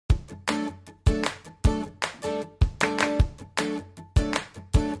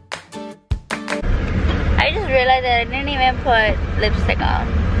I just realized that I didn't even put lipstick on.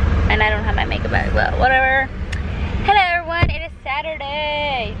 And I don't have my makeup bag, but whatever. Hello everyone, it is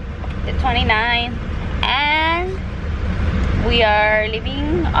Saturday, the 29th. And we are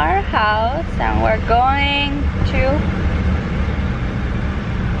leaving our house and we're going to...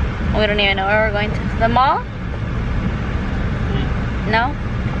 We don't even know where we're going to. The mall? No?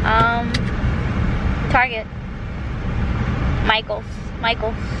 Target. Michael's.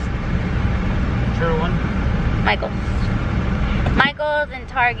 Sure one? Michael's and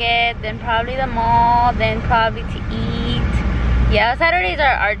Target, then probably the mall, then probably to eat. Yeah, Saturdays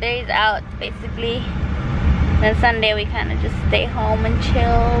are our days out, basically. Then Sunday we kind of just stay home and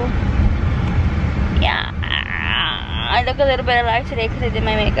chill. Yeah. I look a little bit alive today because I did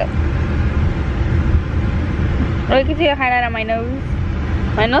my makeup. Oh, you can see a highlight on my nose.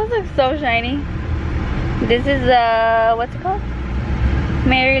 My nose looks so shiny. This is what's it called?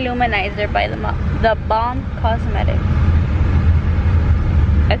 Mary Luminizer by the Balm Cosmetics.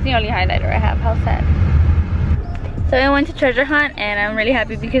 That's the only highlighter I have. How sad. So I went to treasure hunt and I'm really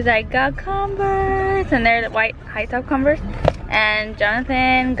happy because I got Converse, and they're the white high top Converse, and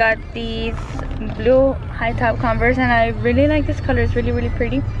Jonathan got these blue high top Converse, and I really like this color. It's really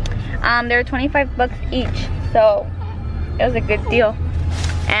pretty. They were 25 bucks each, so it was a good deal.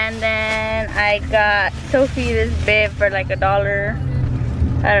 And then I got Sophie this bib for like $1.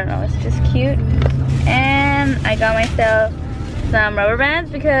 I don't know, it's just cute. And I got myself some rubber bands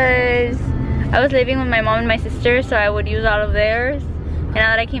because I was living with my mom and my sister, so I would use all of theirs. And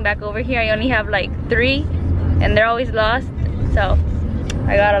now that I came back over here, I only have like 3 and they're always lost, so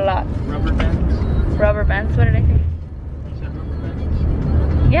I got a lot. Rubber bands? Rubber bands, what did I say? You said rubber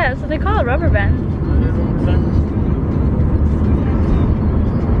bands? Yeah, that's what they call it, rubber bands.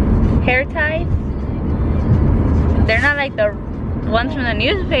 Hair ties. They're not like the ones from the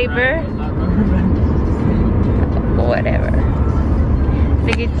newspaper. Whatever. I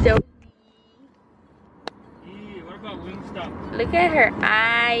think it's so... What about Wingstop? Look at her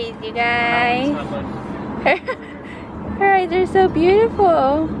eyes, you guys. Her eyes are so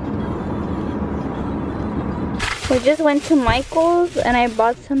beautiful. We just went to Michael's and I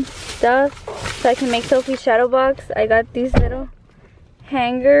bought some stuff so I can make Sophie's shadow box. I got these little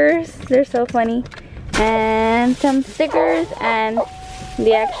hangers, they're so funny, and some stickers and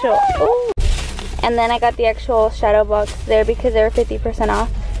the actual and then I got the actual shadow box there because they were 50% off.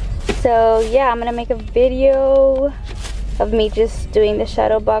 So yeah, I'm gonna make a video of me just doing the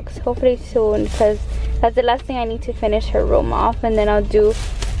shadow box hopefully soon, because that's the last thing I need to finish her room off, and then I'll do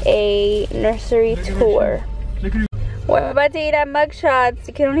a nursery tour. We're about to eat at Mug Shots.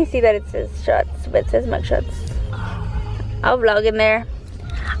 You can only see that it says shots, but it says Mug Shots. I'll vlog in there.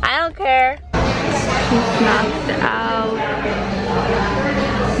 I don't care. She's knocked out.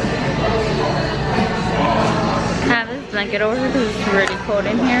 I have this blanket over here because it's really cold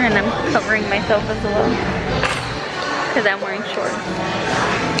in here, and I'm covering myself as well because I'm wearing shorts.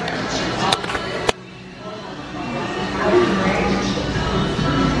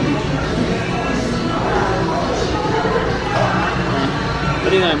 I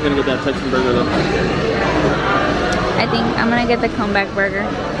think I'm gonna get that Texan burger though. I think I'm gonna get the comeback burger,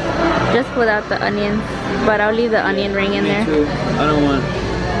 just without the onions, but I'll leave the onion ring in there. Me too. I don't want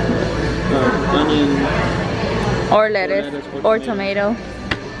onion or lettuce or tomato.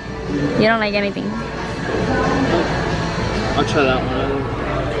 You don't like anything? I'll try that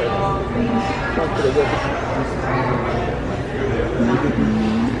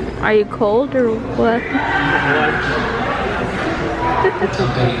one. Are you cold or what?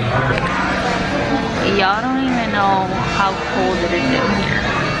 Y'all don't even know how cold it is in here.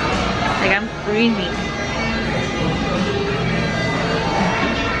 Like, I'm freezing.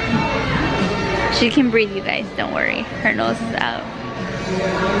 She can breathe, you guys, don't worry. Her nose is out.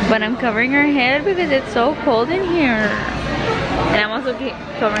 But I'm covering her head because it's so cold in here. And I'm also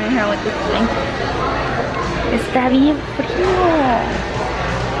covering her with this blanket. Está bien frío.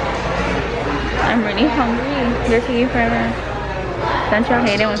 I'm really hungry. They're taking forever. Don't y'all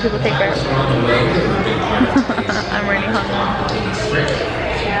hate it when people take forever? I'm really hungry.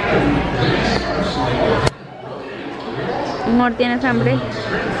 Amor, ¿tienes hambre?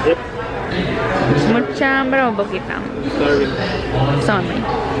 Yep. ¿Mucha hambre o poquita? Starving. So hungry.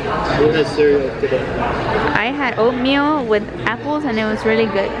 Who had cereal today? I had oatmeal with apples and it was really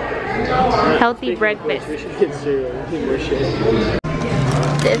good. Healthy breakfast. We should get cereal. We need more shit.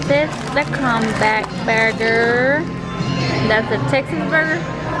 This is the comeback burger. That's a Texas burger?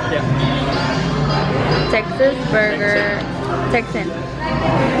 Yeah. Texas burger. Texan.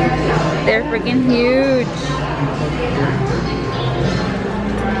 They're freaking huge.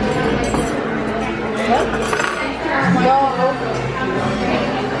 No,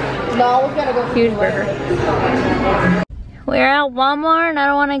 I was gonna go huge burger. We're at Walmart and I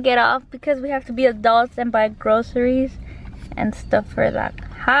don't want to get off because we have to be adults and buy groceries and stuff for the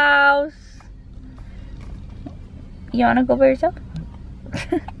house. You want to go by yourself?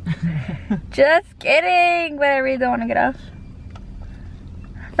 Just kidding, but I really don't want to get off.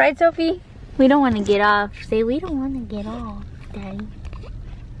 Right, Sophie? We don't want to get off. Say, we don't want to get off, Daddy.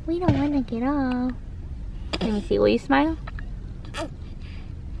 We don't want to get off. Let me see, will you smile?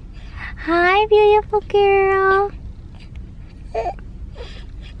 Hi, beautiful girl.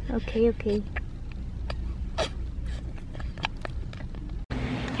 Okay, okay.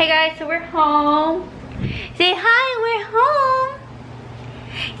 Hey guys, so we're home. Say hi, we're home.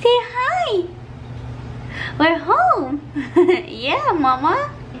 Say hi. We're home. Yeah, mama.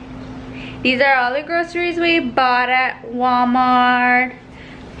 These are all the groceries we bought at Walmart,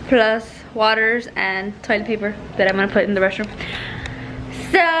 plus waters and toilet paper that I'm gonna put in the restroom.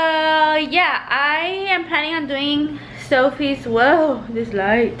 So yeah, I am planning on doing Sophie's, whoa, this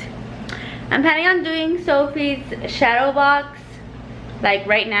light. I'm planning on doing Sophie's shadow box like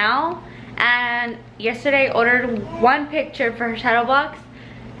right now. And yesterday I ordered one picture for her shadow box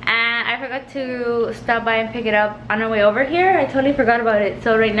and I forgot to stop by and pick it up on our way over here. I totally forgot about it.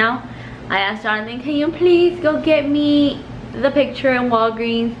 So right now I asked Jonathan, can you please go get me the picture in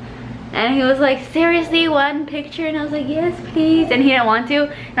Walgreens? And he was like, seriously, one picture? And I was like, yes, please. And he didn't want to.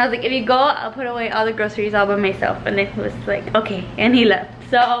 And I was like, if you go, I'll put away all the groceries all by myself. And then he was like, okay. And he left.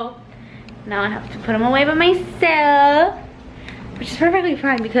 So now I have to put them away by myself, which is perfectly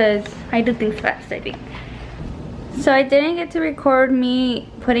fine because I do things fast, I think. So I didn't get to record me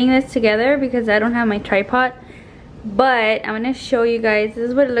putting this together because I don't have my tripod. But I'm gonna show you guys. This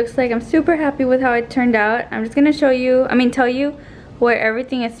is what it looks like. I'm super happy with how it turned out. I'm just gonna show you, tell you where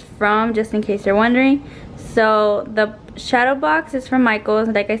everything is from, just in case you're wondering. So the shadow box is from Michaels.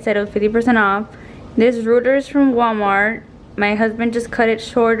 Like I said, it was 50% off. This ruler is from Walmart. My husband just cut it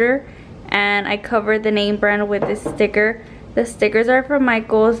shorter and I covered the name brand with this sticker. The stickers are from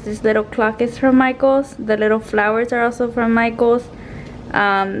Michaels. This little clock is from Michaels. The little flowers are also from Michaels.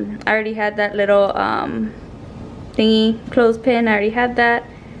 I already had that little thingy clothespin. I already had that.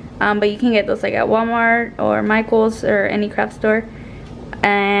 But you can get those like at Walmart or Michaels or any craft store.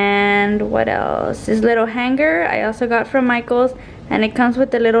 And what else? This little hanger I also got from Michaels, and it comes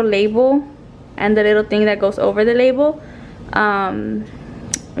with the little label and the little thing that goes over the label. And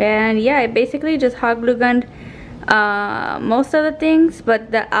yeah, I basically just hot glue gunned most of the things,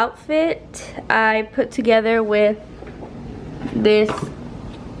 but the outfit I put together with this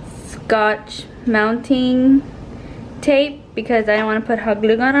Scotch mounting tape because I don't want to put hot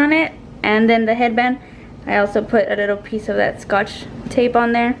glue gun on it. And then the headband, I also put a little piece of that Scotch tape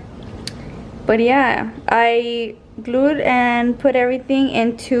on there. But yeah, I glued and put everything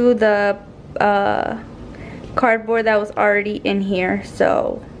into the cardboard that was already in here,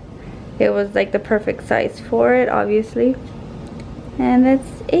 so it was like the perfect size for it, obviously. And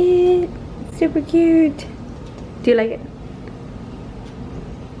that's it. Super cute. Do you like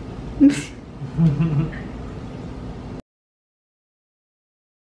it?